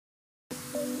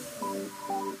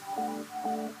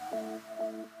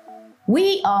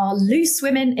We are Loose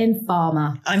Women in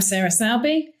Pharma. I'm Sarah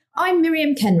Salby. I'm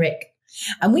Miriam Kenrick.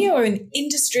 And we are an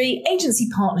industry agency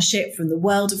partnership from the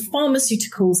world of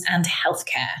pharmaceuticals and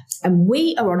healthcare. And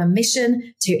we are on a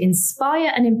mission to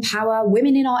inspire and empower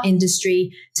women in our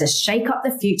industry to shake up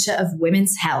the future of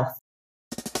women's health.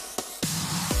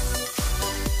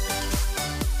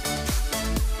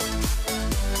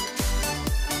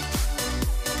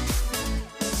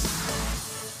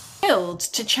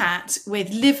 To chat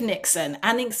with Liv Nixon,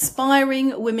 an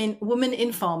inspiring woman in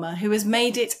pharma who has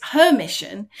made it her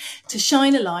mission to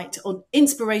shine a light on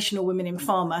inspirational women in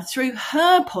pharma through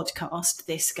her podcast,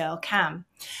 This Girl KAM.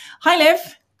 Hi, Liv.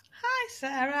 Hi,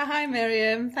 Sarah. Hi,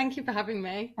 Miriam. Thank you for having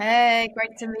me. Hey,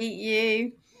 great to meet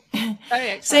you.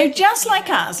 Very excited. So just like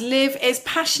us, Liv is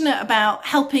passionate about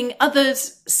helping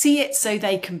others see it so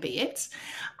they can be it.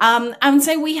 And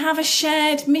so we have a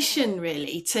shared mission,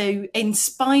 really, to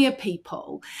inspire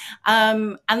people.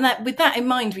 And that, with that in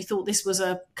mind, we thought this was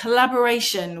a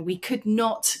collaboration we could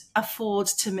not afford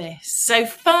to miss. So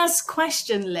first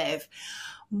question, Liv,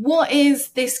 what is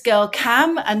This Girl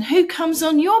KAM and who comes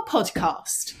on your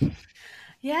podcast?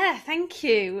 Yeah, thank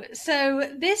you. So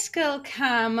This Girl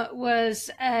KAM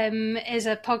is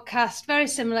a podcast very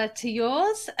similar to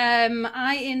yours.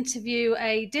 I interview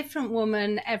a different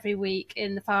woman every week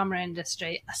in the pharma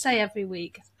industry. I say every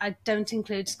week. I don't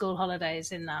include school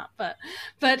holidays in that,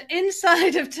 but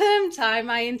inside of term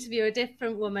time, I interview a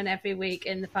different woman every week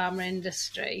in the pharma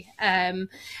industry.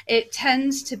 It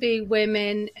tends to be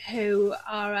women who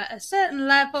are at a certain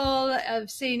level of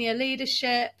senior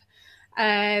leadership,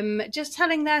 just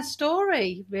telling their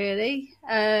story, really,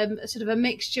 sort of a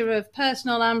mixture of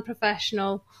personal and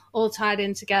professional, all tied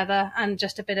in together, and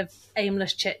just a bit of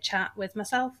aimless chit chat with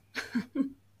myself.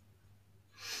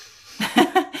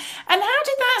 And how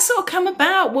did that sort of come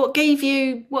about? What gave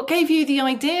you the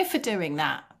idea for doing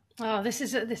that? Oh, this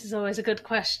is always a good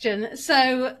question.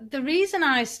 So the reason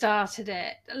I started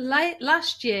it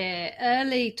last year,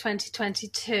 early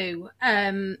 2022,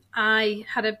 I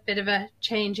had a bit of a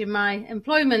change in my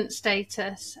employment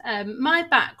status. My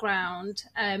background,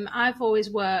 I've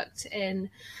always worked in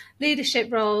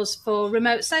leadership roles for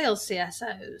remote sales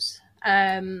CSOs.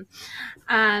 And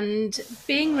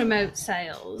being remote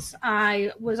sales,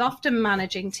 I was often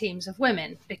managing teams of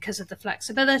women because of the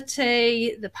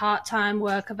flexibility, the part-time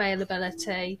work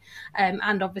availability,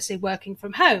 and obviously working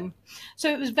from home.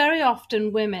 So it was very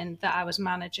often women that I was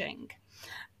managing.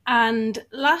 And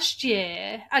last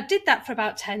year, I did that for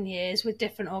about 10 years with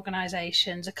different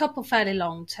organisations, a couple fairly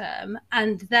long term,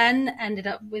 and then ended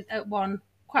up with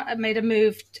made a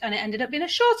move, and it ended up being a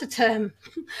shorter term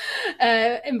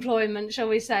employment, shall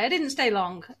we say. I didn't stay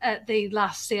long at the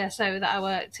last CSO that I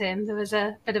worked in. There was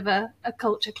a bit of a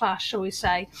culture clash, shall we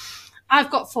say. I've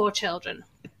got 4 children.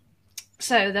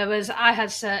 So I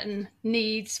had certain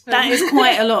needs. That is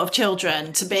quite a lot of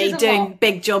children to be doing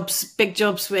big jobs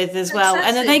with as well.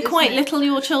 And are they quite little,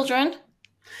 your children?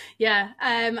 Yeah.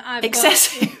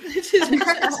 Excessive. It is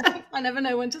excessive. I never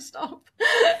know when to stop.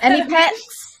 Any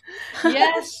pets?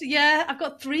 Yes, yeah. I've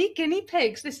got 3 guinea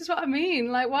pigs. This is what I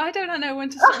mean. Like, why don't I know when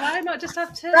to stop? Why not just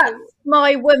have 2? That's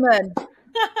my woman.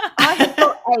 I have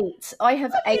got 8. I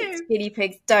have 8 guinea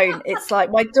pigs. Don't. It's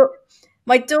like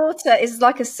my daughter is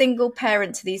like a single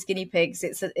parent to these guinea pigs.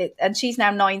 And she's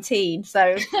now 19.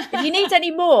 So if you need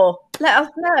any more, let us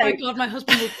know. Oh my God, my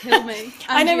husband will kill me.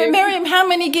 I know, but Miriam, how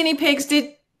many guinea pigs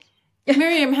did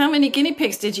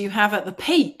you have at the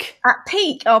peak? At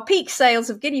peak, our peak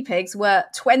sales of guinea pigs were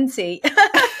 20.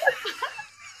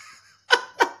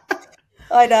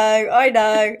 I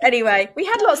know. Anyway, we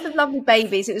had lots of lovely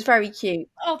babies. It was very cute.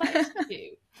 Oh, that's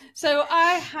cute. So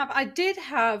I did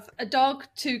have a dog,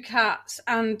 2 cats,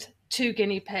 and 2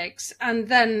 guinea pigs, and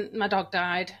then my dog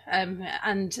died,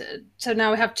 and so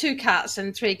now we have 2 cats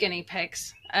and 3 guinea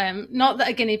pigs. Not that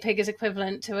a guinea pig is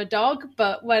equivalent to a dog,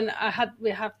 but when we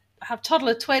have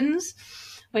toddler twins.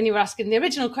 When you were asking, the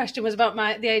original question was about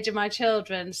the age of my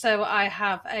children. So I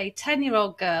have a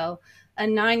 10-year-old girl, a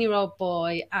 9-year-old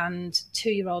boy, and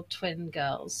 2-year-old twin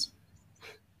girls.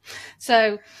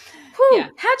 So, yeah.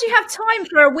 How do you have time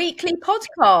for a weekly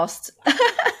podcast?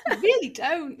 I really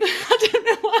don't. I don't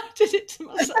know why I did it to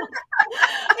myself.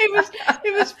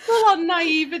 It was full on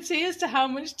naivety as to how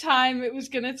much time it was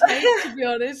going to take, to be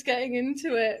honest, getting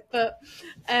into it. But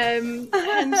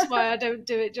hence why I don't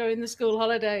do it during the school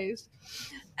holidays.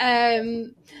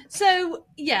 So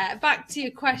yeah, back to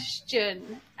your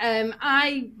question.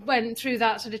 I went through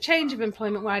that sort of change of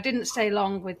employment where I didn't stay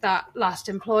long with that last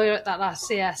employer at that last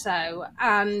CSO,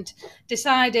 and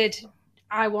decided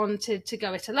I wanted to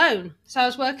go it alone. So I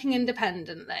was working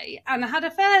independently, and I had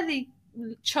a fairly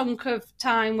chunk of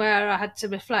time where I had to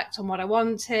reflect on what I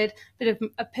wanted, a bit of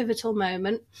a pivotal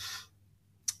moment.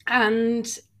 And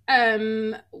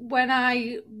when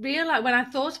I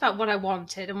thought about what I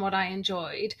wanted and what I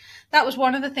enjoyed, that was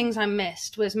one of the things I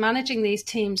missed, was managing these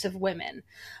teams of women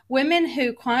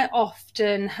who quite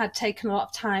often had taken a lot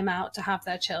of time out to have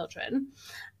their children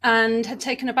and had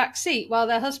taken a back seat while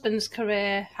their husband's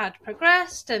career had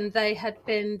progressed and they had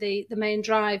been the main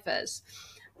drivers.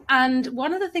 And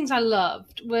one of the things I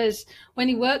loved was when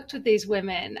you worked with these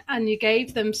women and you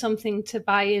gave them something to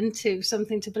buy into,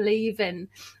 something to believe in,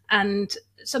 and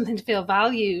something to feel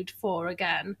valued for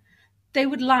again, they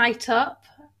would light up.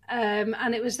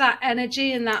 And it was that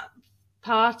energy and that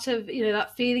part of,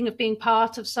 that feeling of being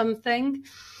part of something.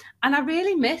 And I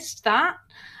really missed that.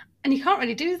 And you can't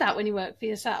really do that when you work for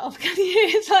yourself, can you?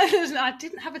 It's like I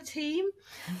didn't have a team.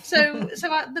 So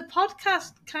the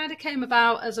podcast kind of came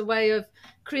about as a way of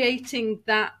creating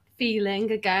that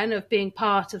feeling again of being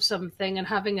part of something and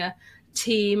having a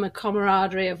team, a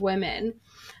camaraderie of women.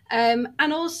 And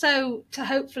also to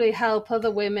hopefully help other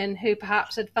women who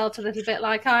perhaps had felt a little bit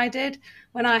like I did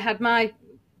when I had my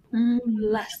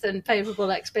less than favourable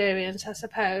experience, I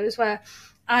suppose, where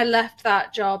I left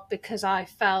that job because I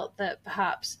felt that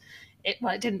perhaps it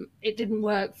didn't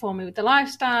work for me with the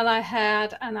lifestyle I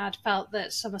had, and I'd felt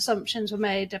that some assumptions were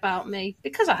made about me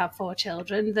because I have 4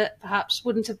 children that perhaps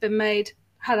wouldn't have been made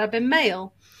had I been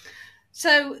male.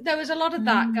 So there was a lot of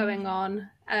that going on.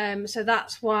 So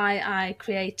that's why I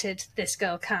created This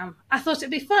Girl KAM. I thought it'd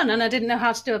be fun, and I didn't know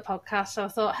how to do a podcast, so I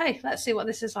thought, hey, let's see what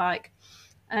this is like.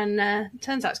 And it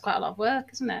turns out it's quite a lot of work,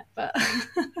 isn't it? But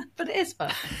but it is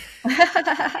fun.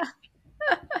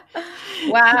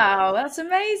 Wow, that's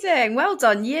amazing. Well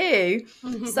done, you.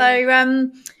 So,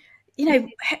 who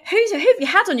have you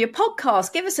had on your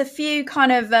podcast? Give us a few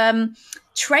kind of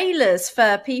trailers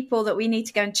for people that we need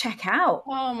to go and check out.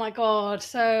 Oh my God.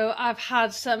 So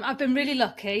I've been really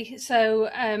lucky. So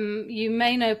you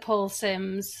may know Paul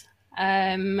Sims,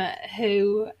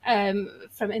 who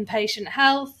from Inpatient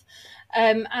Health.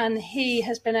 And he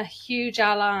has been a huge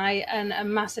ally and a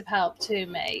massive help to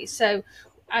me. So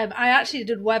I actually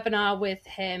did a webinar with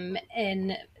him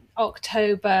in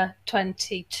October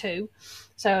 22,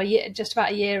 so just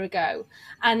about a year ago,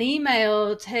 and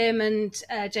emailed him and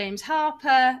James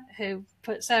Harper, who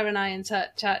put Sarah and I in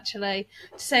touch, actually,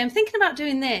 to say, I'm thinking about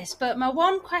doing this, but my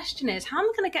one question is, how am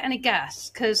I going to get any guests?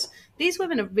 Because these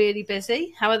women are really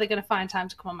busy. How are they going to find time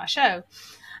to come on my show?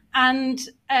 And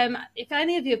if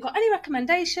any of you have got any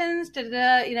recommendations,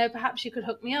 perhaps you could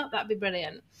hook me up. That'd be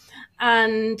brilliant.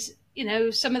 And,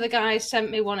 some of the guys sent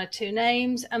me 1 or 2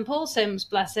 names, and Paul Sims,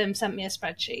 bless him, sent me a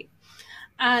spreadsheet.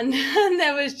 And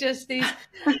there was just these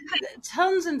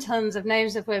tons and tons of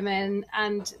names of women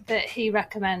and that he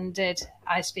recommended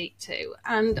I speak to,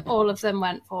 and all of them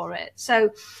went for it.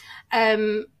 So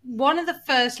one of the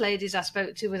first ladies I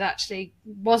spoke to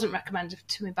wasn't recommended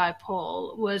to me by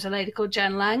Paul, was a lady called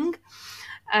Jen Lang.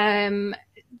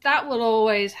 That will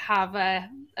always have a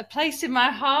place in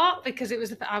my heart because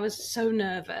I was so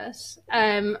nervous,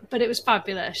 but it was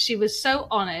fabulous. She was so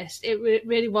honest. It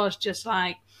really was just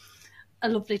like a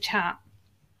lovely chat.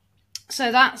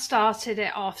 So that started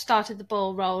the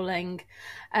ball rolling.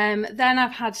 Then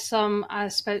I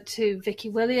spoke to Vicky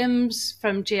Williams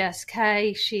from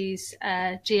GSK. She's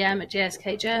GM at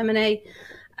GSK Germany.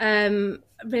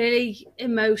 Really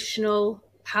emotional,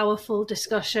 powerful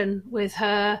discussion with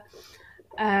her.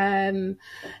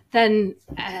 Then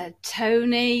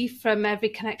Tony from Every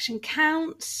Connection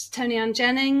Counts, Tony Ann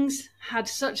Jennings, had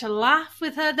such a laugh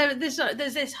with her. There's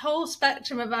this whole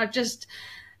spectrum of just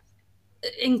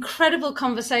incredible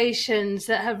conversations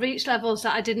that have reached levels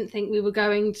that I didn't think we were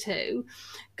going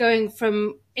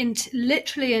from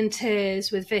literally in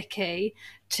tears with Vicky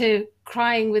to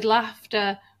crying with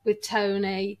laughter with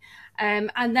Tony.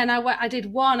 And then I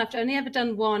did one, I've only ever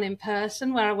done one in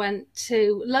person, where I went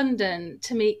to London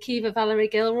to meet Kiva Valerie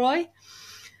Gilroy,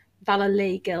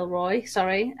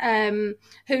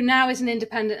 who now is an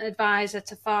independent advisor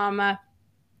to Pharma.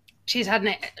 She's had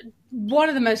one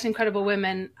of the most incredible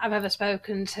women I've ever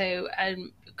spoken to,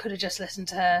 and could have just listened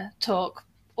to her talk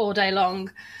all day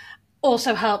long.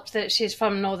 Also helped that she's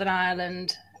from Northern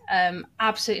Ireland.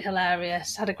 Absolutely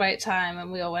hilarious. Had a great time, and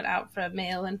we all went out for a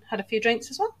meal and had a few drinks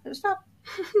as well. It was fun.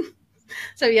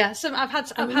 So yeah,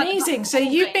 amazing. So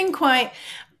you've been quite,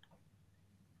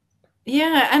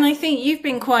 and I think you've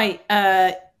been quite,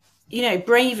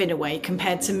 brave in a way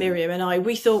compared to Miriam and I.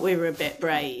 We thought we were a bit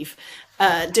brave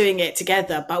doing it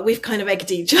together, but we've kind of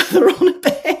egged each other on a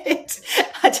bit.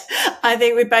 I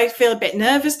think we both feel a bit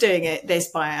nervous doing this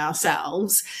by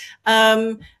ourselves.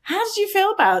 How did you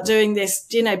feel about doing this,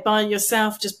 by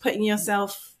yourself, just putting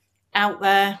yourself out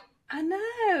there? I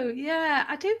know, yeah.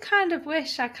 I do kind of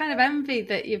wish, I kind of envy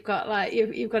that you've got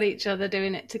you've got each other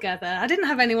doing it together. I didn't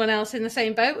have anyone else in the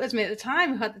same boat as me at the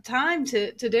time who had the time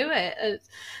to do it.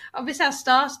 Obviously, I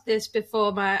started this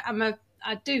before I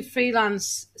do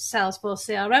freelance Salesforce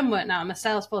CRM work now. I'm a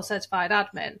Salesforce certified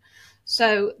admin.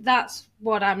 So that's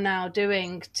what I'm now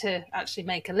doing to actually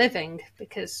make a living,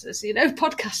 because, as you know,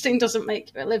 podcasting doesn't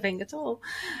make you a living at all.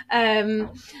 And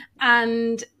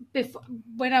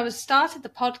when I started the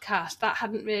podcast, that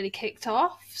hadn't really kicked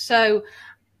off. So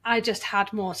I just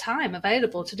had more time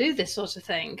available to do this sort of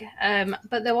thing.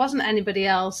 But there wasn't anybody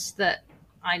else that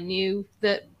I knew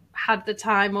that had the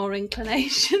time or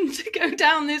inclination to go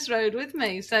down this road with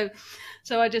me. So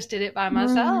I just did it by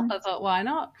myself. I thought, why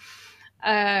not? But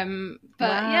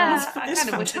yeah, I kind of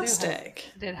fantastic. wish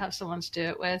I did have someone to do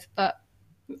it with, but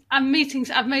I've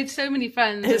made so many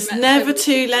friends. It's never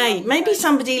too late. Maybe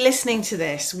somebody listening to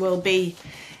this will be,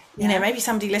 maybe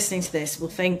somebody listening to this will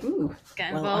think, ooh,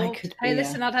 get well, involved. I could hey,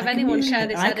 listen, I'd have anyone share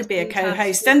this. I could be a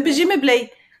co-host. And presumably,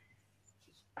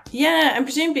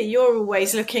 you're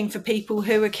always looking for people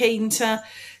who are keen to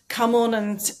come on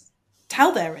and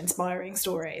tell their inspiring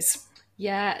stories.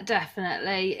 Yeah,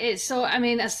 definitely. As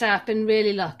I say, I've been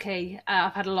really lucky.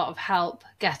 I've had a lot of help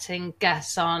getting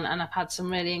guests on, and I've had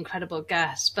some really incredible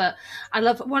guests. But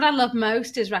what I love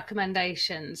most is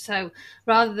recommendations. So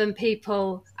rather than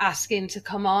people asking to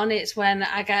come on, it's when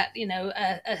I get,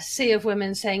 a sea of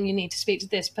women saying, you need to speak to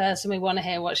this person. We want to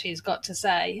hear what she's got to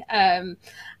say. And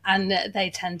they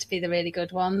tend to be the really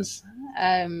good ones,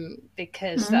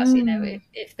 because that's,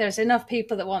 if there's enough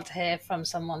people that want to hear from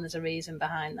someone, there's a reason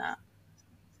behind that.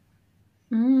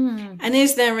 And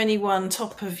is there anyone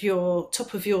top of your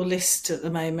list at the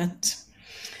moment?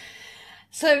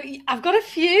 So I've got a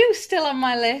few still on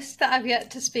my list that I've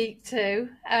yet to speak to.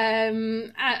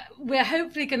 We're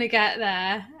hopefully going to get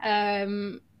there.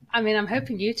 I'm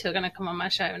hoping you two are going to come on my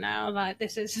show now. Like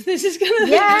this is going to, we're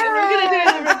going to do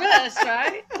it in reverse,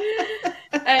 right?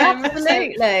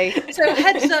 Absolutely. So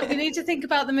heads up, you need to think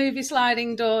about the movie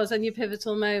Sliding Doors and your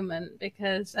pivotal moment,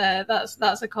 because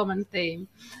that's a common theme.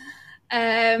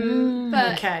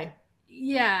 But okay.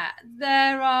 Yeah,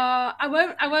 there are.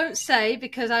 I won't say,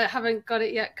 because I haven't got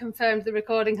it yet confirmed. The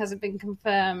recording hasn't been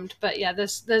confirmed, but yeah,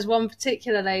 there's one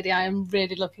particular lady I am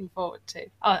really looking forward to.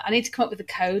 I need to come up with a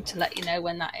code to let you know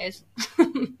when that is.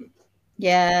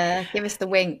 Yeah, give us the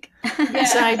wink. Yeah.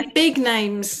 So big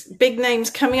names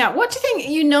coming up. What do you think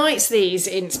unites these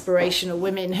inspirational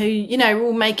women who, are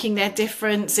all making their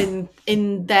difference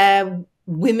in their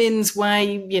women's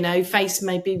way, faced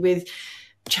maybe with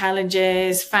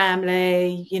challenges,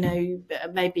 family,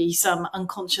 maybe some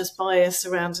unconscious bias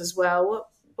around as well.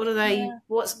 What are they? Yeah.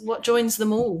 What joins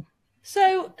them all?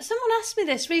 So someone asked me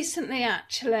this recently,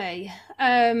 actually.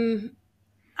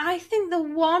 I think the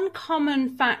one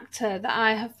common factor that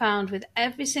I have found with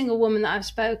every single woman that I've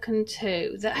spoken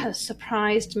to that has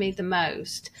surprised me the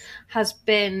most has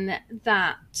been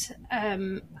that,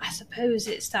 I suppose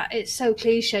it's so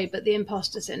cliche, but the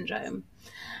imposter syndrome.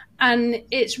 And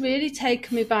it's really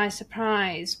taken me by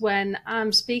surprise when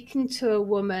I'm speaking to a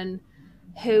woman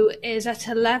who is at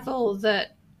a level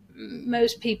that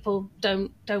most people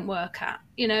don't work at.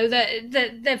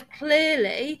 That they've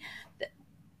clearly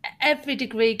every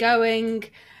degree going,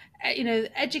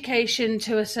 education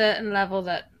to a certain level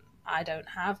that I don't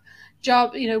have,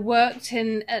 job, worked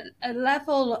in a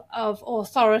level of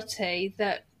authority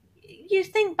that you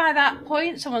think by that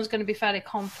point someone's going to be fairly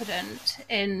confident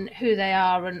in who they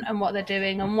are and what they're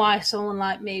doing and why someone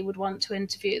like me would want to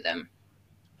interview them.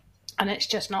 And it's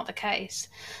just not the case.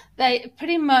 They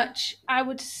pretty much, I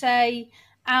would say,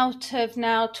 out of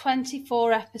now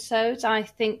 24 episodes, I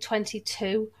think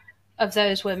 22 of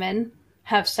those women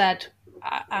have said,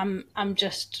 I'm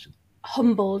just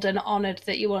humbled and honoured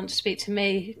that you want to speak to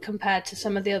me compared to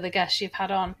some of the other guests you've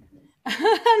had on.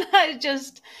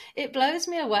 And it blows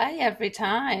me away every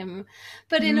time.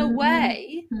 But in a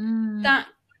way, that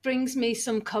brings me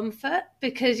some comfort,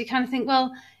 because you kind of think,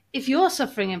 well, if you're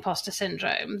suffering imposter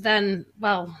syndrome, then,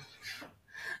 well,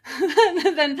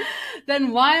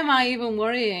 then why am I even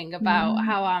worrying about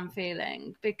how I'm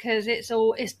feeling? Because it's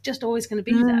just always going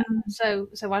to be there. So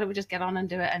why don't we just get on and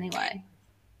do it anyway?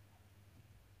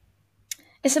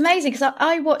 It's amazing because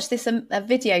I watched this a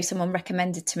video someone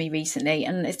recommended to me recently,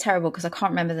 and it's terrible because I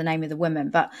can't remember the name of the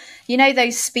woman. But you know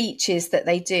those speeches that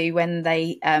they do when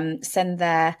they send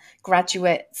their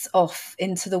graduates off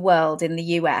into the world in the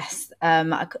US,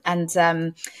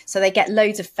 so they get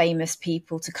loads of famous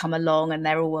people to come along, and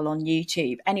they're all on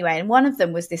YouTube. Anyway, and one of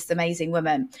them was this amazing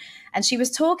woman, and she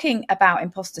was talking about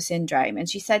imposter syndrome, and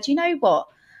she said, "You know what?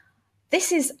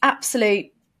 This is absolute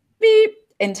beep."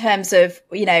 In terms of,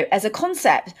 you know, as a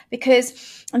concept,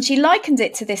 because, and she likened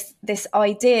it to this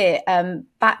idea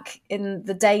back in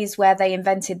the days where they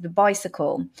invented the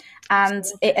bicycle, and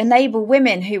it enabled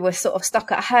women who were sort of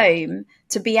stuck at home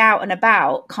to be out and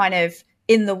about kind of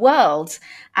in the world.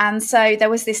 And so there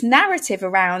was this narrative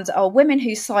around, women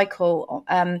who cycle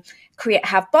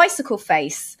have bicycle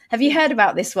face. Have you heard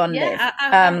about this one, Liv?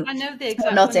 I know the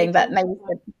exact nodding, but maybe...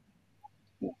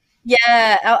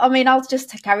 Yeah, I mean, I'll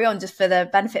just carry on just for the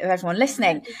benefit of everyone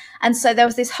listening. And so there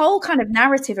was this whole kind of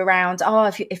narrative around,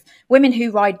 if women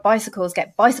who ride bicycles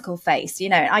get bicycle face, you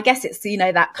know, I guess it's, you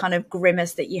know, that kind of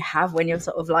grimace that you have when you're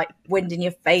sort of like wind in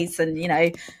your face and, you know,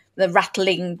 the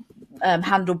rattling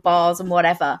handlebars and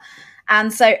whatever.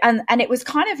 And so, and it was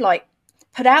kind of like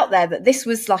put out there that this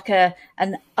was like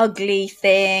an ugly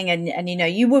thing. And, you know,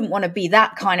 you wouldn't want to be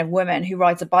that kind of woman who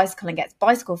rides a bicycle and gets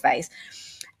bicycle face.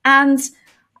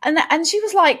 And she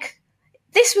was like,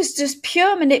 this was just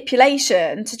pure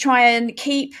manipulation to try and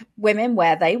keep women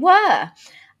where they were.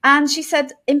 And she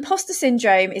said, imposter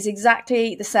syndrome is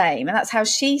exactly the same. And that's how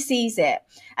she sees it.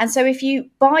 And so if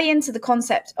you buy into the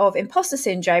concept of imposter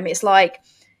syndrome, it's like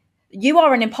you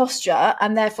are an imposter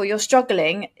and therefore you're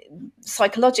struggling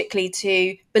psychologically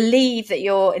to believe that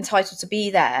you're entitled to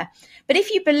be there. But if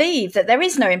you believe that there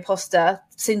is no imposter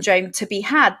syndrome to be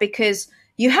had because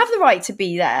you have the right to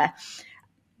be there,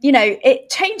 you know, it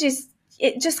changes,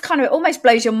 it just kind of almost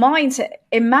blows your mind to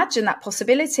imagine that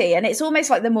possibility. And it's almost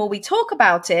like the more we talk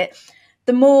about it,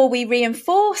 the more we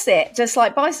reinforce it, just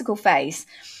like bicycle face.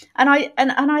 And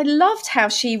I loved how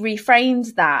she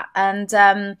reframed that. And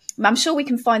I'm sure we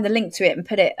can find the link to it and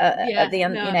put it at the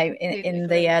end, you know, in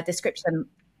the description.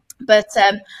 But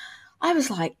I was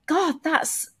like, God,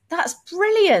 that's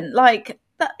brilliant. Like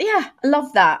that. Yeah, I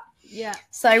love that. Yeah.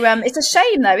 So it's a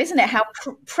shame, though, isn't it, how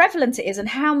prevalent it is and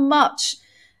how much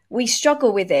we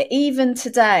struggle with it even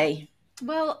today.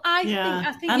 Well, I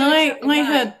think, and I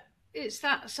heard it's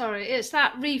that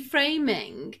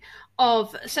reframing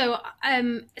of, so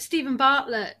Stephen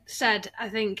Bartlett said, I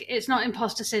think it's not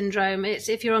imposter syndrome. It's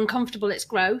if you're uncomfortable, it's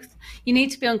growth. You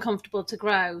need to be uncomfortable to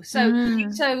grow. So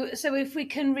if we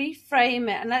can reframe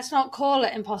it, and let's not call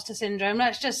it imposter syndrome,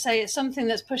 let's just say it's something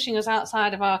that's pushing us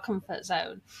outside of our comfort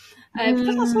zone.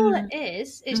 Because that's all it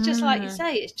is. It's just like you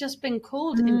say, it's just been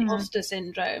called imposter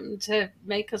syndrome to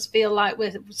make us feel like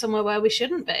we're somewhere where we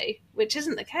shouldn't be, which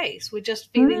isn't the case. We're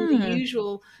just feeling the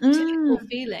usual typical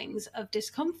feelings of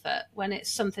discomfort when it's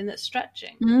something that's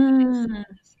stretching.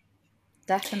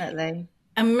 Definitely.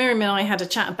 And Miriam and I had a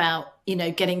chat about, you know,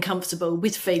 getting comfortable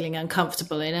with feeling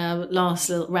uncomfortable in our last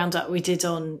little roundup we did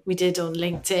on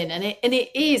LinkedIn. And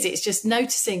it's just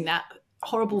noticing that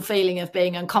horrible feeling of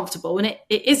being uncomfortable, and it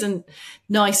isn't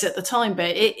nice at the time, but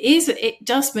it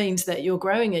just means that you're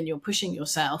growing and you're pushing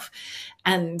yourself,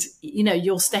 and you know,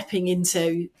 you're stepping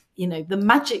into, you know, the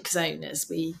magic zone, as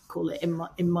we call it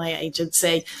in my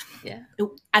agency.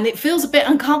 And it feels a bit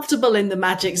uncomfortable in the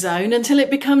magic zone until it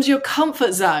becomes your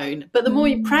comfort zone, but the more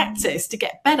you practice to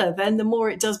get better, then the more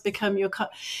it does become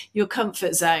your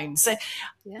comfort zone. So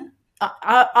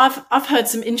I've heard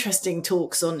some interesting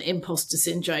talks on imposter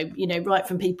syndrome, you know, right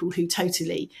from people who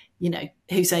totally, you know,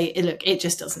 who say, look, it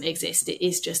just doesn't exist. It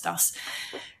is just us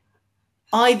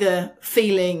either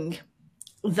feeling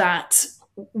that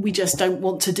we just don't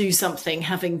want to do something,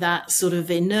 having that sort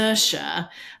of inertia,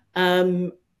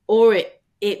 or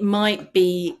it might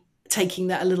be taking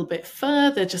that a little bit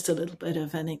further, just a little bit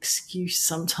of an excuse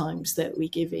sometimes that we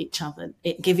give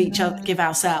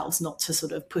ourselves, not to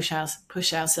sort of push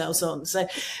ourselves on. So,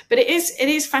 but it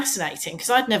is fascinating, because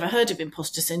I'd never heard of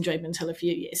imposter syndrome until a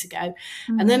few years ago,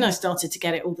 and then I started to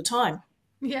get it all the time.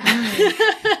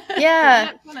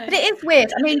 Yeah. But it is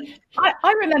weird. I mean,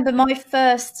 I remember my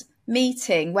first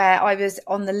meeting where I was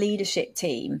on the leadership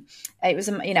team. It was,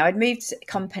 you know, I'd moved to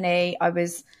company. I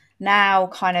was now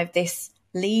kind of this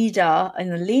leader in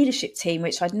the leadership team,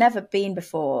 which I'd never been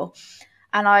before.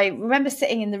 And I remember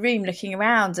sitting in the room looking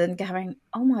around and going,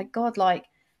 oh my God, like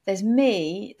there's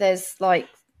me, there's like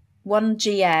one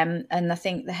GM, and I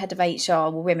think the head of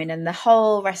HR were women, and the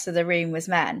whole rest of the room was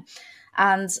men.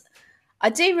 And I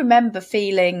do remember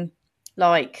feeling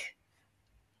like,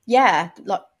 yeah,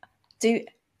 like, do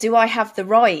do I have the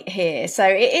right here? So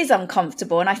it is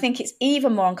uncomfortable. And I think it's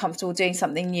even more uncomfortable doing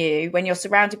something new when you're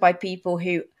surrounded by people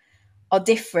who are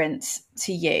different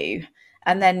to you.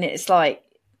 And then it's like,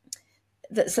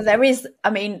 so there is, I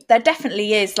mean, there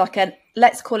definitely is like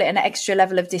let's call it an extra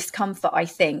level of discomfort, I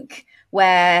think,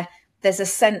 where there's a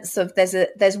sense of,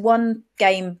 there's one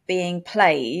game being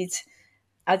played.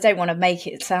 I don't want to make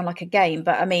it sound like a game,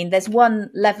 but I mean, there's one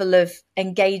level of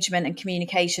engagement and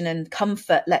communication and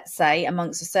comfort, let's say,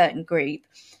 amongst a certain group,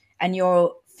 and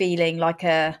you're feeling like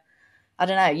I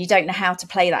don't know, you don't know how to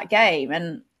play that game.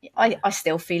 And I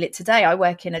still feel it today. I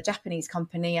work in a Japanese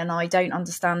company and I don't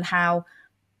understand how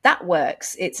that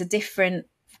works. It's a different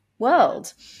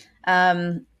world.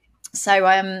 So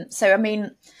I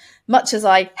mean, much as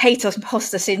I hate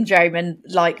imposter syndrome and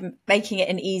like making it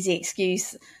an easy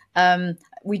excuse,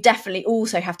 we definitely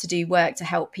also have to do work to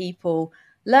help people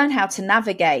learn how to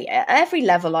navigate at every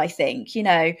level, I think, you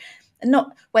know,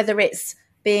 not whether it's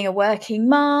being a working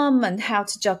mum and how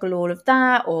to juggle all of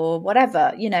that or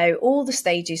whatever, you know, all the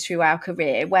stages through our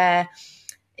career where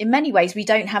in many ways we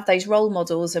don't have those role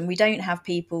models and we don't have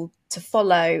people to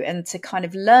follow and to kind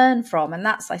of learn from. And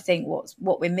that's, I think,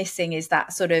 what we're missing is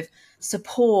that sort of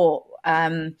support.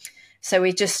 So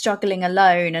we're just struggling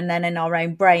alone and then in our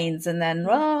own brains and then,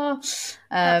 that's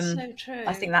so true.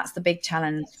 I think that's the big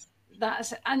challenge.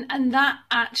 And that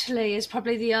actually is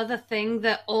probably the other thing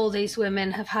that all these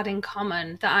women have had in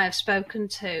common that I've spoken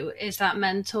to is that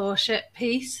mentorship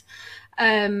piece.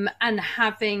 And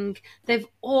they've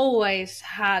always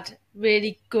had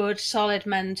really good, solid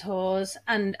mentors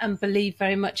and believe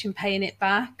very much in paying it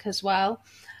back as well.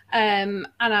 And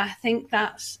I think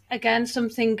that's, again,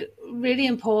 something really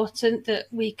important that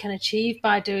we can achieve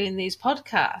by doing these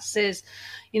podcasts is,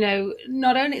 you know,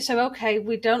 not only, so, okay,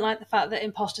 we don't like the fact that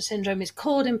imposter syndrome is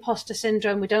called imposter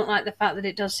syndrome. We don't like the fact that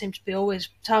it does seem to be always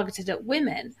targeted at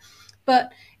women.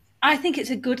 But I think it's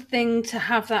a good thing to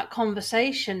have that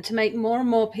conversation to make more and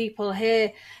more people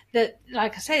hear that,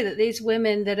 like I say, that these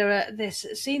women that are at this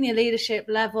senior leadership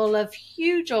level of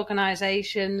huge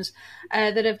organisations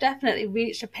that have definitely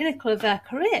reached a pinnacle of their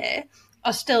career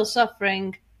are still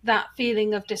suffering that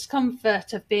feeling of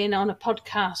discomfort of being on a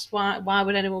podcast. Why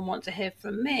would anyone want to hear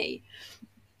from me?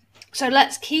 So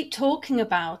let's keep talking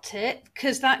about it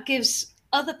because that gives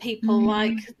other people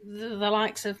like the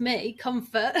likes of me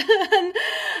comfort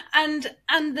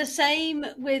and the same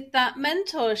with that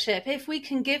mentorship. If we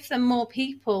can give them more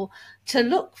people to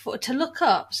look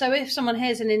up, so if someone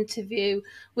hears an interview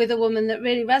with a woman that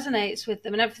really resonates with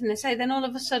them and everything they say, then all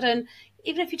of a sudden,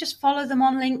 even if you just follow them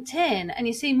on LinkedIn and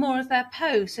you see more of their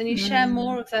posts and you share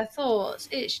more of their thoughts,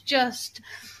 it's just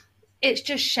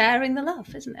sharing the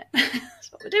love, isn't it?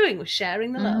 That's what we're doing, we're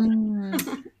sharing the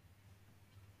love.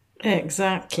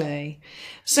 Exactly.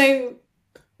 So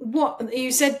what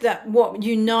you said, that what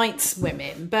unites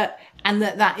women, and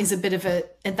that's a bit of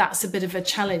a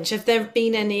challenge. Have there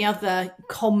been any other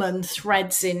common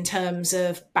threads in terms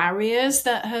of barriers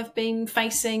that have been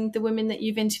facing the women that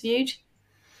you've interviewed?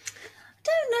 I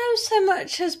don't know so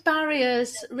much as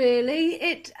barriers, really.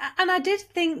 And I did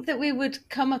think that we would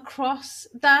come across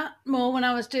that more when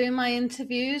I was doing my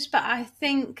interviews, but I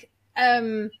think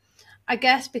I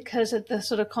guess because of the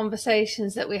sort of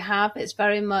conversations that we have, it's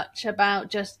very much about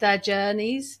just their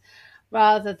journeys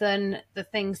rather than the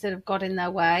things that have got in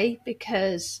their way.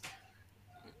 Because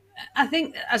I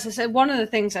think, as I said, one of the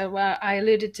things I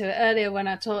alluded to earlier when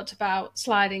I talked about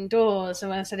sliding doors and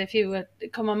when I said if you would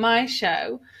come on my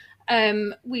show,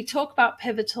 we talk about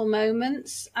pivotal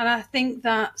moments. And I think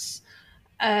that's...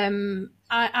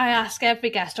 I ask every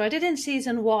guest, or I did in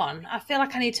season 1. I feel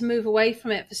like I need to move away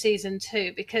from it for season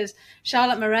 2 because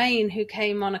Charlotte Moraine, who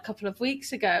came on a couple of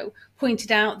weeks ago, pointed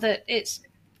out that it's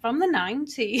from the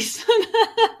 90s.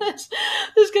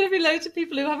 There's going to be loads of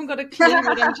people who haven't got a clue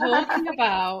what I'm talking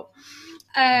about.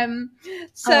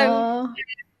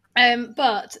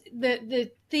 But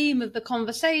the theme of the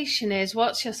conversation is,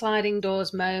 what's your sliding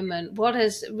doors moment? What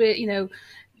has,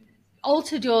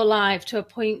 altered your life to a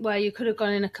point where you could have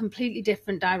gone in a completely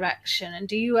different direction? And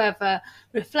do you ever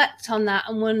reflect on that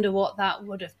and wonder what that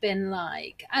would have been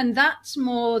like? And that's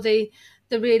more the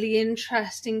really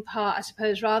interesting part, I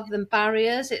suppose, rather than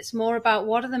barriers. It's more about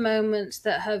what are the moments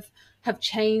that have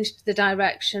changed the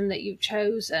direction that you've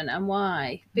chosen and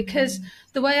why. Because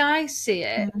the way I see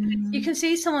it, you can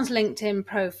see someone's LinkedIn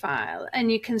profile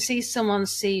and you can see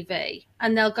someone's CV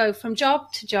and they'll go from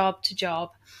job to job to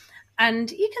job.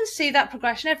 And you can see that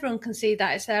progression. Everyone can see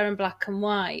that. It's there in black and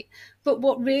white. But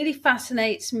what really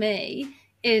fascinates me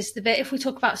is the bit, if we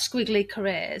talk about squiggly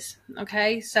careers,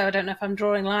 okay? So I don't know if I'm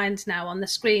drawing lines now on the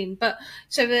screen, but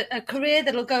so a career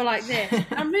that'll go like this.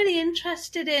 I'm really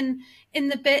interested in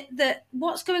the bit that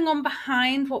what's going on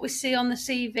behind what we see on the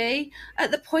CV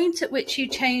at the point at which you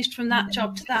changed from that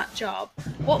job to that job.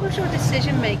 What was your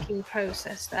decision-making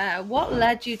process there? What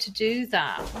led you to do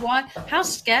that? Why? How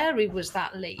scary was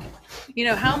that leap? You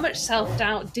know, how much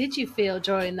self-doubt did you feel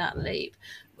during that leap?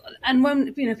 And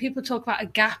when, you know, people talk about a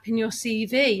gap in your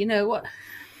CV, you know, what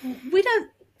we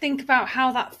don't think about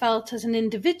how that felt as an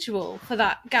individual for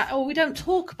that gap, or we don't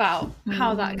talk about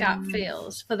how that gap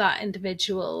feels for that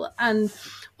individual, and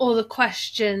all the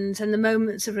questions and the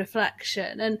moments of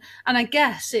reflection. And I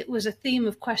guess it was a theme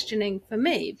of questioning for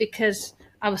me, because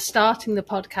I was starting the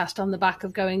podcast on the back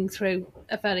of going through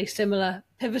a very similar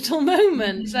pivotal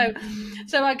moment. So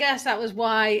I guess that was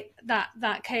why that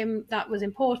was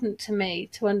important to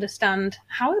me, to understand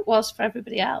how it was for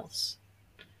everybody else.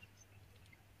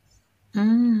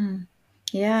 Yeah.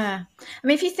 I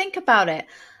mean, if you think about it,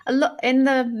 a lot in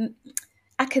the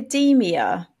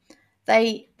academia,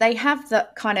 they have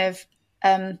that kind of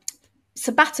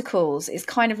sabbaticals is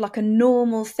kind of like a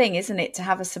normal thing, isn't it, to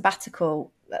have a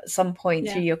sabbatical at some point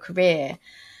through your career.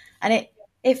 And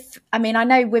I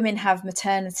know women have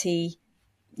maternity,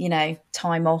 you know,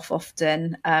 time off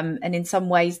often, and in some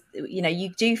ways, you know,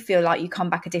 you do feel like you come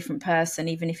back a different person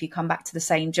even if you come back to the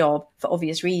same job for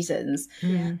obvious reasons.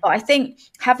 But I think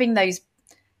having those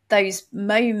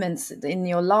moments in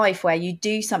your life where you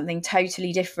do something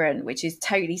totally different, which is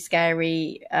totally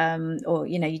scary, or,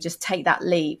 you know, you just take that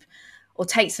leap, or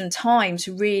take some time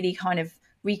to really kind of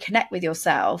reconnect with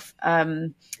yourself,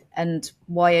 and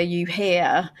why are you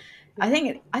here? I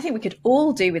think we could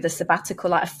all do with a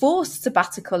sabbatical, like a forced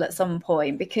sabbatical at some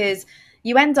point, because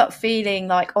you end up feeling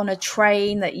like on a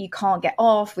train that you can't get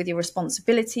off with your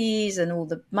responsibilities and all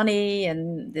the money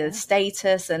and the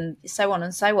status and so on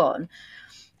and so on.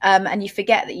 And you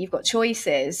forget that you've got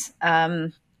choices.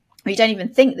 You don't even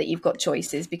think that you've got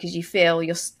choices because you feel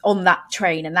you're on that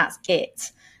train and that's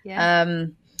it.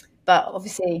 But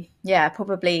obviously,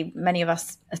 probably many of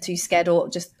us are too scared or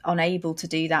just unable to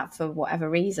do that for whatever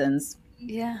reasons.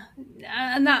 Yeah,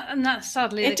 and that's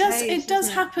sadly it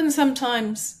does happen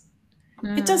sometimes.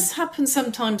 It does happen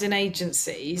sometimes in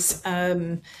agencies.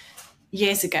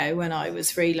 Years ago, when I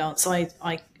was freelance, I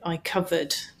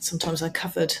covered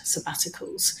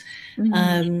sabbaticals.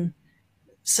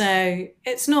 So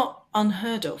it's not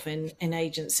unheard of in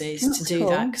agencies to do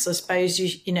that, because I suppose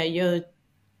you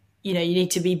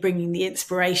need to be bringing the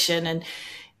inspiration, and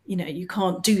you know, you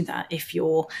can't do that if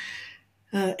you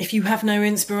have no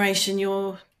inspiration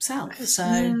yourself.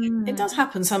 So it does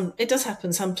happen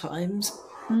sometimes.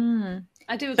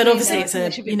 I do agree, but obviously it's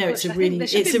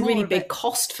a really big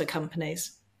cost for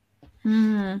companies.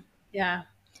 Yeah.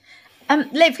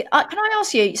 Liv, can I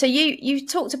ask you? So you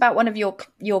talked about one of your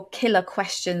killer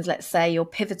questions, let's say, your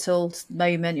pivotal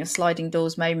moment, your sliding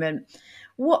doors moment.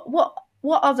 What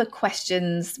other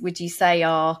questions would you say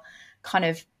are kind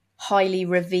of highly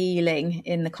revealing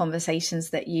in the conversations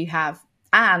that you have?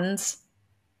 And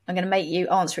I'm going to make you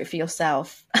answer it for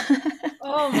yourself.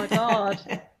 Oh my God.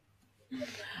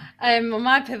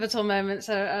 My pivotal moments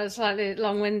are slightly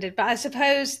long-winded, but I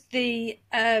suppose the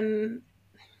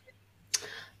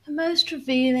most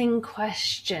revealing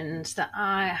questions that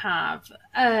I have,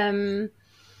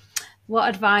 what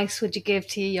advice would you give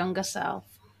to your younger self?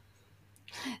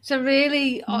 So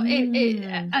really,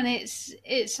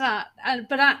 it's that,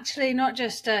 but actually not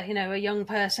just a young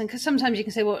person, because sometimes you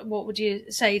can say, what would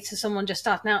you say to someone just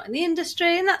starting out in the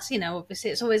industry? And that's, obviously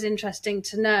it's always interesting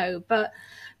to know, but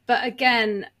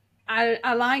again,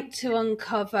 I like to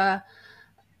uncover,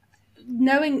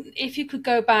 knowing if you could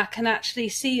go back and actually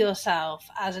see yourself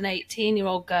as an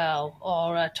 18-year-old girl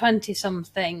or a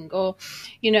 20-something, or,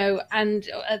 and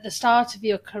at the start of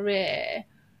your career,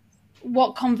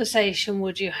 what conversation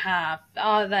would you have?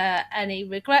 Are there any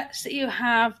regrets that you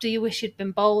have? Do you wish you'd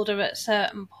been bolder at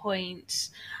certain points?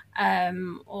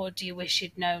 Or do you wish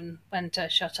you'd known when to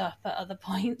shut up at other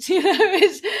points?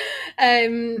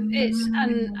 And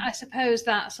I suppose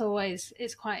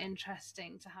it's quite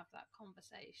interesting to have that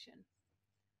conversation.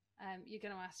 You're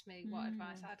going to ask me what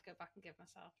advice I'd go back and give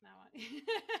myself now, aren't you?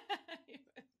 You're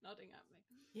nodding at me.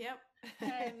 Yep.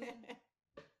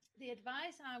 The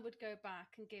advice I would go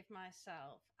back and give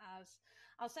myself,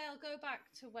 I'll go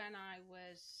back to when I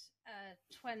was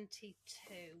 22,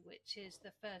 which is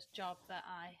the first job that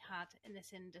I had in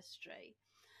this industry.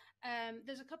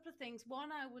 There's a couple of things.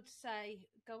 One, I would say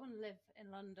go and live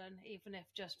in London, even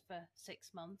if just for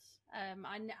 6 months. I'm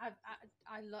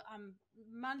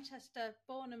Manchester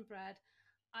born and bred.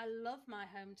 I love my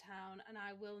hometown, and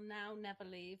I will now never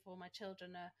leave. All my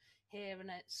children are here and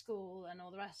at school and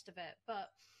all the rest of it. But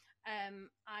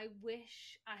I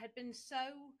wish I had been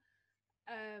so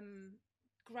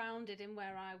grounded in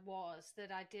where I was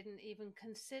that I didn't even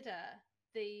consider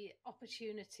the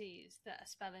opportunities that a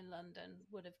spell in London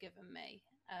would have given me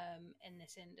in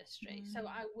this industry. So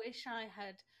I wish I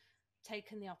had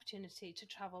taken the opportunity to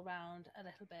travel around a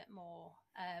little bit more,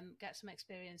 get some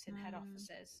experience in head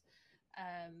offices,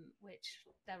 which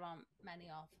there aren't many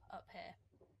of up here.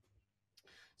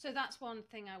 So that's one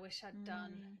thing I wish I'd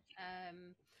done.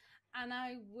 And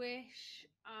I wish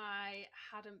I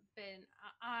hadn't been.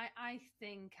 I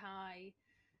think I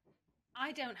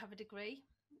don't have a degree.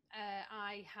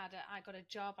 I got a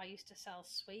job. I used to sell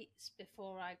sweets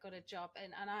before I got a job,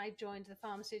 and I joined the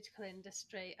pharmaceutical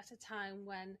industry at a time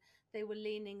when they were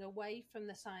leaning away from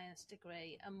the science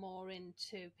degree and more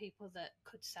into people that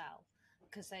could sell,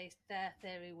 because their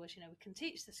theory was, we can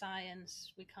teach the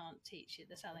science, we can't teach you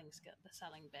the selling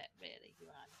bit, really.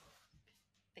 Right?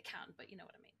 They can, but you know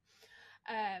what I mean.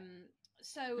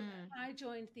 So I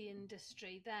joined the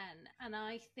industry then, and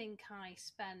I think I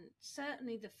spent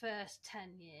certainly the first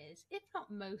 10 years, if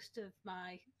not most of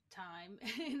my time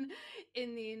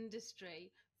in the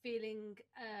industry, feeling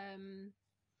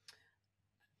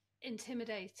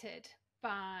intimidated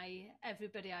by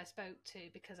everybody I spoke to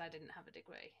because I didn't have a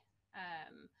degree.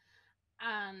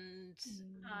 And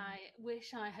I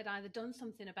wish I had either done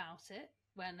something about it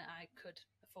when I could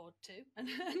afford to and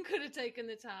could have taken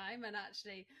the time and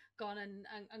actually gone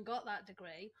and got that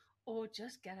degree, or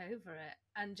just get over it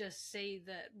and just see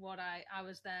that what I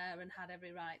was there and had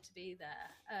every right to be there.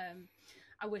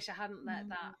 I wish I hadn't let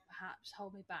that perhaps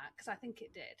hold me back, because I think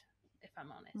it did, if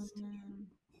I'm honest.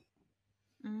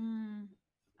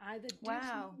 Either do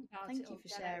something about Thank it you or for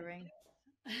get sharing. over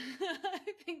it,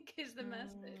 I think is the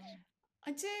message.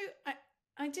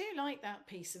 I do like that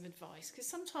piece of advice, because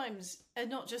sometimes,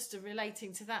 not just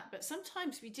relating to that, but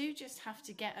sometimes we do just have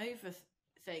to get over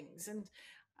things and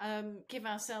give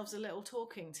ourselves a little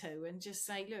talking to and just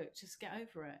say, look, just get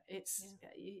over it.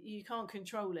 You can't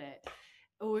control it.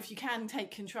 Or if you can,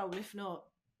 take control. If not,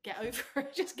 get over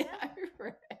it. Just get over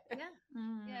it.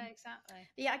 Yeah, exactly.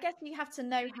 Yeah, I guess you have to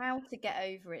know how to get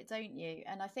over it, don't you?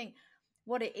 And I think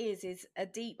what it is a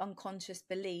deep unconscious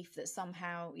belief that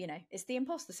somehow, it's the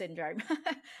imposter syndrome.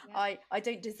 I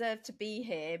don't deserve to be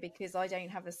here because I don't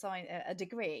have a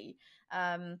degree.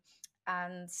 And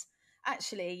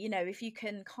actually, if you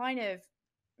can kind of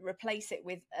replace it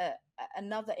with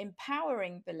another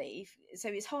empowering belief. So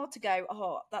it's hard to go,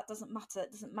 oh, that doesn't matter,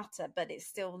 it doesn't matter, but it's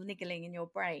still niggling in your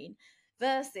brain,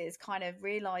 versus kind of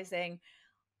realizing,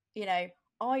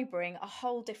 I bring a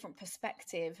whole different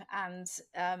perspective, and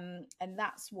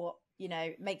that's what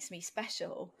makes me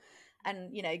special,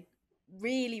 and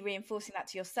really reinforcing that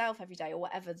to yourself every day, or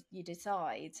whatever you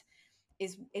decide,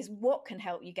 is what can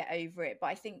help you get over it. But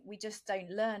I think we just don't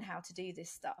learn how to do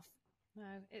this stuff. No,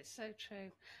 it's so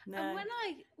true. No. And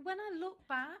when I look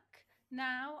back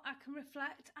now, I can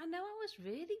reflect. I know I was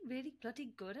really, really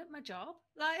bloody good at my job.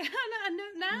 Like, I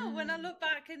know now, when I look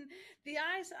back in the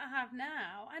eyes that I have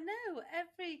now, I know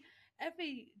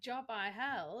every job I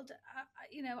held,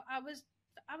 I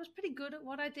was pretty good at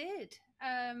what I did.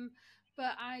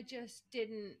 But I just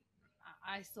didn't.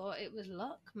 I thought it was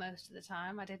luck most of the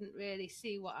time. I didn't really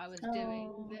see what I was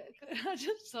doing. I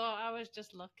just thought I was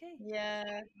just lucky.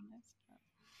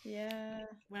 Yeah.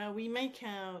 Well, we make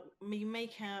our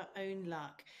own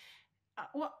luck.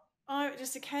 What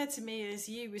just occurred to me as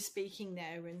you were speaking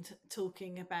there and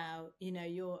talking about,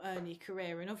 your early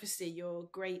career, and obviously you're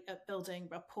great at building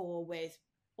rapport with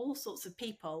all sorts of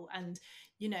people and,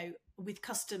 with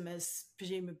customers,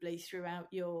 presumably throughout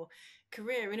your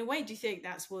career. In a way, do you think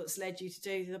that's what's led you to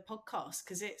do the podcast?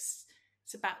 Because it's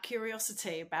about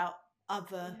curiosity about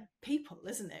other people,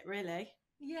 isn't it, really?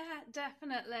 Yeah,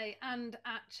 definitely. And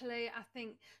actually, I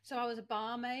think so. I was a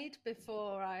barmaid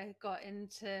before I got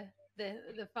into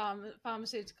the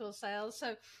pharmaceutical sales.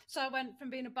 So I went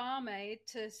from being a barmaid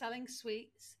to selling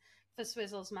sweets for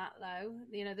Swizzles Matlow,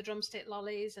 the drumstick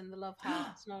lollies and the love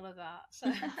hearts and all of that. So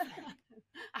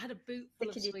I had a boot full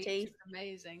of sweets. It was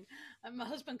amazing. And my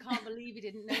husband can't believe he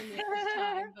didn't know me at this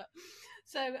time. But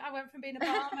so I went from being a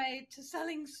barmaid to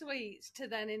selling sweets to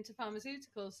then into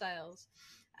pharmaceutical sales.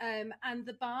 And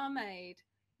the barmaid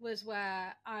was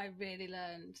where I really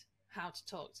learned how to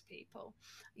talk to people.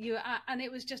 And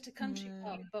it was just a country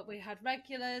pub, but we had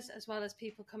regulars as well as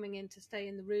people coming in to stay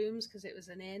in the rooms because it was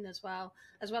an inn as well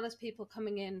as people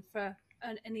coming in for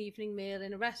an evening meal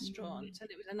in a restaurant,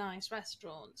 and it was a nice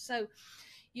restaurant. So,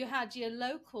 you had your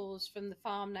locals from the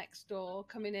farm next door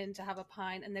coming in to have a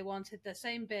pint, and they wanted the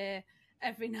same beer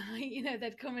every night. You know,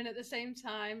 they'd come in at the same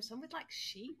time, some with like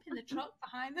sheep in the truck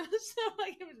behind them. So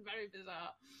like, it was very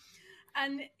bizarre.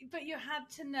 But you had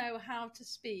to know how to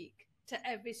speak to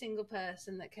every single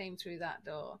person that came through that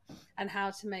door and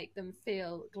how to make them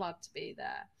feel glad to be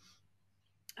there.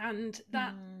 And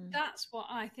that's what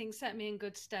I think set me in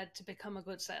good stead to become a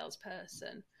good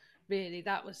salesperson. Really,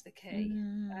 that was the key,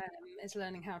 is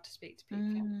learning how to speak to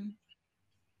people.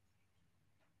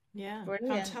 Yeah,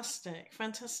 Brilliant.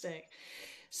 fantastic.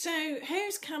 So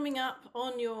who's coming up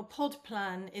on your pod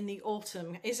plan in the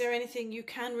autumn? Is there anything you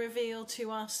can reveal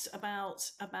to us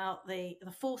about the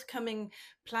forthcoming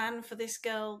plan for this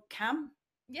Girl KAM?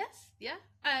 Yes, yeah.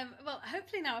 Well,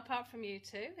 hopefully now, apart from you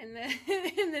two, in the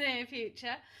in the near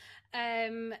future.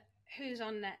 Who's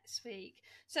on next week?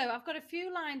 So I've got a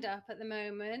few lined up at the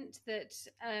moment that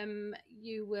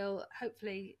you will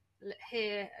hopefully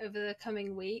hear over the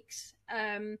coming weeks.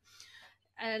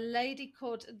 A lady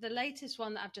called, the latest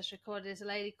one that I've just recorded is a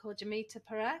lady called Jamita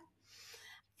Perez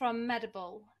from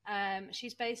Medable.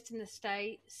 She's based in the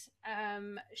States.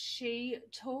 She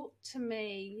talked to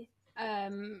me.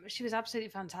 She was absolutely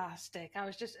fantastic.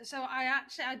 I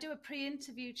do a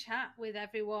pre-interview chat with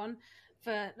everyone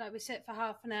we sit for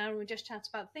half an hour and we just chat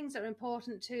about things that are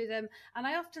important to them. And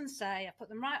I often say, I put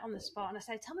them right on the spot and I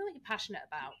say, tell me what you're passionate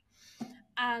about.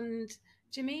 And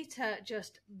Jamita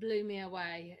just blew me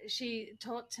away. She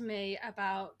talked to me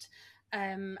about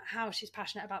how she's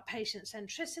passionate about patient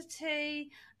centricity,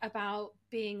 about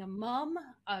being a mum.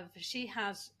 She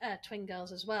has twin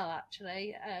girls as well,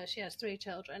 actually. She has 3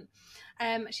 children.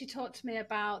 She talked to me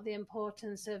about the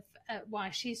importance of why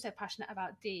she's so passionate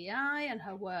about DEI and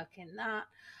her work in that.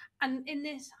 And in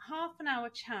this half an hour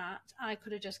chat, I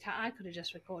could have just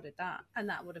recorded that, and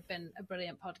that would have been a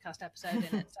brilliant podcast episode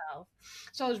in itself.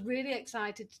 So I was really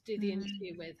excited to do the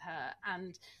interview with her,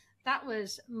 and that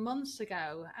was months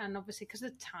ago. And obviously, because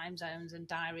of time zones and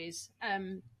diaries,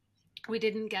 we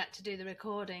didn't get to do the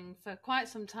recording for quite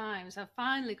some time. So I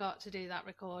finally got to do that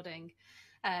recording.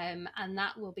 And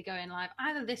that will be going live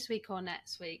either this week or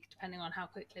next week, depending on how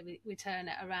quickly we turn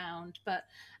it around. But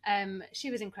she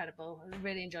was incredible. I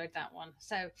really enjoyed that one.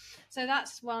 So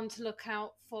that's one to look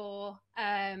out for.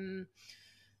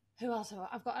 Who else?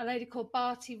 I've got a lady called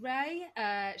Barty Ray.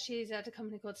 She's at a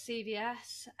company called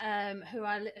CVS, who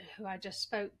I just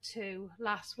spoke to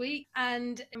last week.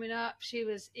 And coming up, she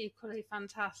was equally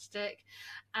fantastic.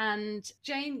 And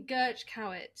Jane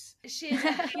Gertschkowitz, she's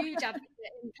a huge advocate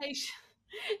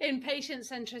in patient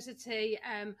centricity,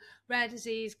 rare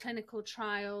disease, clinical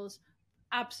trials.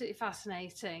 Absolutely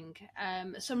fascinating.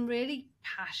 Some really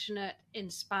passionate,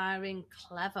 inspiring,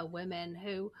 clever women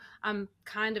who I'm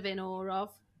kind of in awe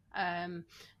of,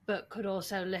 but could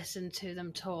also listen to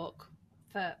them talk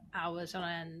for hours on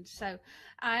end. So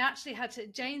I actually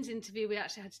Jane's interview, we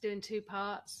actually had to do in 2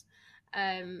 parts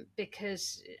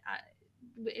because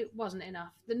it wasn't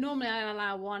enough. Normally I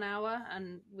allow 1 hour,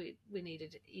 and we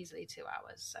needed easily 2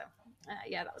 hours. So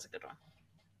yeah, that was a good one.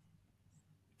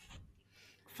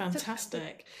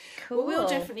 Fantastic. Cool. Well, we'll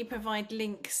definitely provide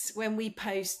links when we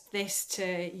post this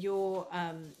to your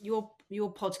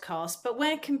podcast. But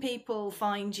where can people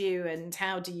find you, and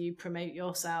how do you promote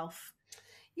yourself?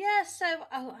 Yeah, so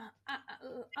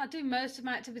I do most of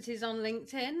my activities on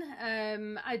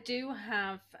LinkedIn. I do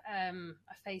have a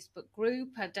Facebook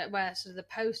group where sort of the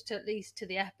post, at least to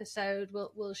the episode,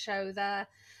 will show there.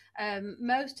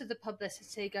 Most of the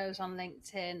publicity goes on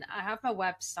LinkedIn. I have my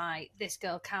website,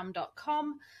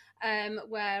 thisgirlkam.com,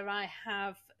 where I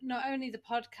have not only the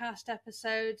podcast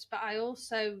episodes, but I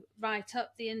also write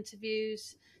up the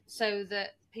interviews so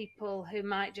that people who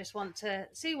might just want to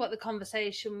see what the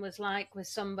conversation was like with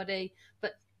somebody,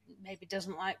 but maybe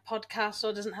doesn't like podcasts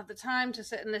or doesn't have the time to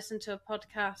sit and listen to a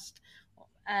podcast,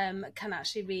 can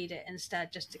actually read it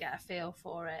instead, just to get a feel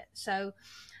for it. So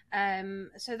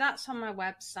that's on my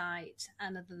website.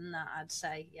 And other than that, I'd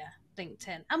say, yeah,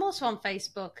 LinkedIn. I'm also on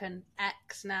Facebook and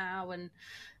X now, and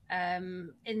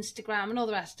Instagram and all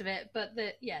the rest of it. But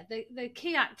the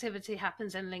key activity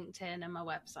happens in LinkedIn and my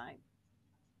website.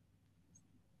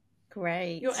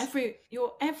 Great.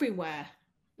 You're everywhere.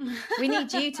 We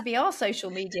need you to be our social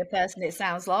media person, it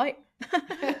sounds like.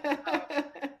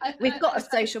 We've got a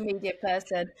social media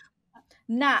person.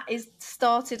 Nat is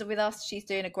started with us. She's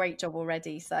doing a great job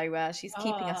already. So she's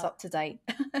keeping us up to date.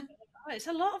 It's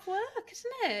a lot of work,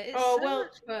 isn't it? It's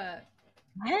much work.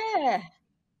 Yeah,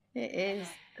 it is.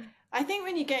 I think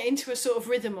when you get into a sort of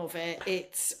rhythm of it,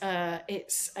 it's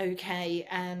okay.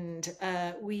 And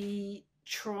we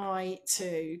try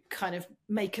to kind of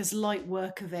make as light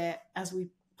work of it as we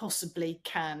possibly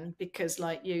can, because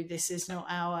like you, this is not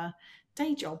our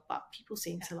day job, but people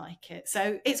seem to like it.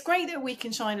 So it's great that we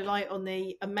can shine a light on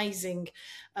the amazing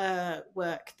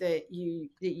work that you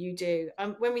do.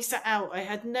 When we set out, I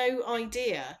had no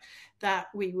idea that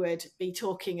we would be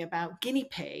talking about guinea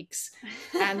pigs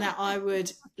and that I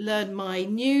would learn my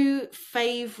new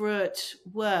favourite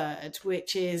word,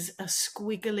 which is a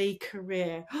squiggly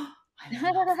career.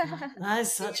 I love that. That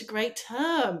is such a great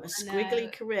term, a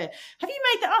squiggly career. Have you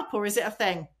made that up, or is it a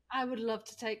thing? I would love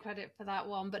to take credit for that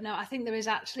one, but no, I think there is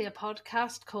actually a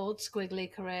podcast called Squiggly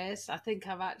Careers. I think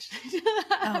I've actually,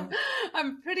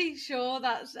 I'm pretty sure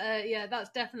that's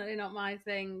definitely not my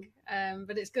thing.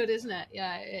 But it's good, isn't it?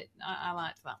 Yeah, I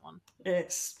liked that one.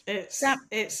 It's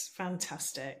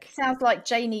fantastic. Sounds like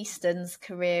Jane Easton's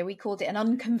career. We called it an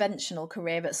unconventional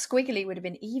career, but squiggly would have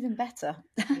been even better.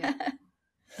 Yeah.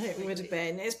 It would have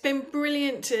been. It's been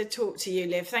brilliant to talk to you,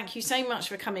 Liv. Thank you so much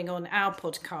for coming on our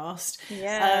podcast.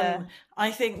 Yeah.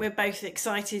 I think we're both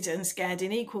excited and scared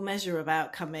in equal measure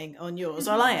about coming on yours.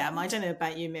 Well, I am. I don't know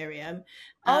about you, Miriam.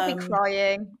 I'll be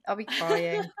crying. Oh,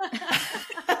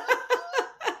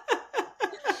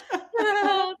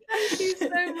 thank you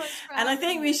so much. And I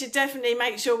think we should definitely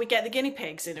make sure we get the guinea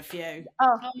pigs in a few.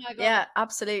 Oh my God. Yeah,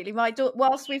 absolutely.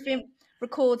 Whilst we've been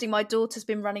recording, my daughter's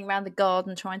been running around the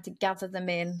garden trying to gather them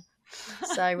in.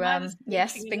 So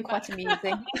yes, it's been quite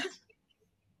amusing.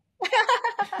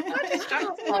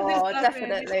 Oh,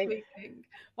 definitely.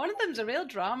 One of them's a real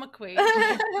drama queen.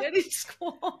 Really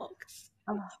squawks.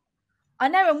 Oh, I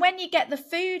know. And when you get the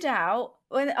food out,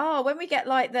 when we get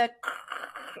like the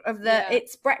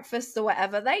it's breakfast or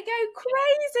whatever, they go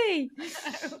crazy.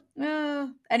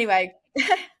 Anyway.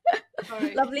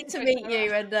 Lovely to meet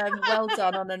you, and well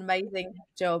done on an amazing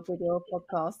job with your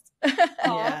podcast.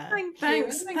 Yeah.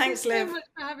 Thanks, Liv. So much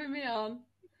for having me on.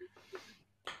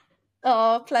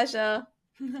 Oh, pleasure.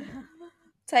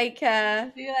 Take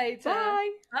care. See you later.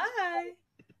 Bye. Bye.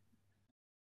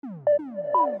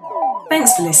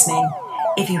 Thanks for listening.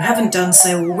 If you haven't done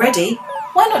so already,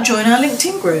 why not join our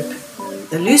LinkedIn group?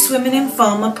 The Loose Women in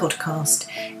Pharma podcast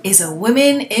is a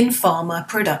Women in Pharma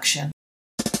production.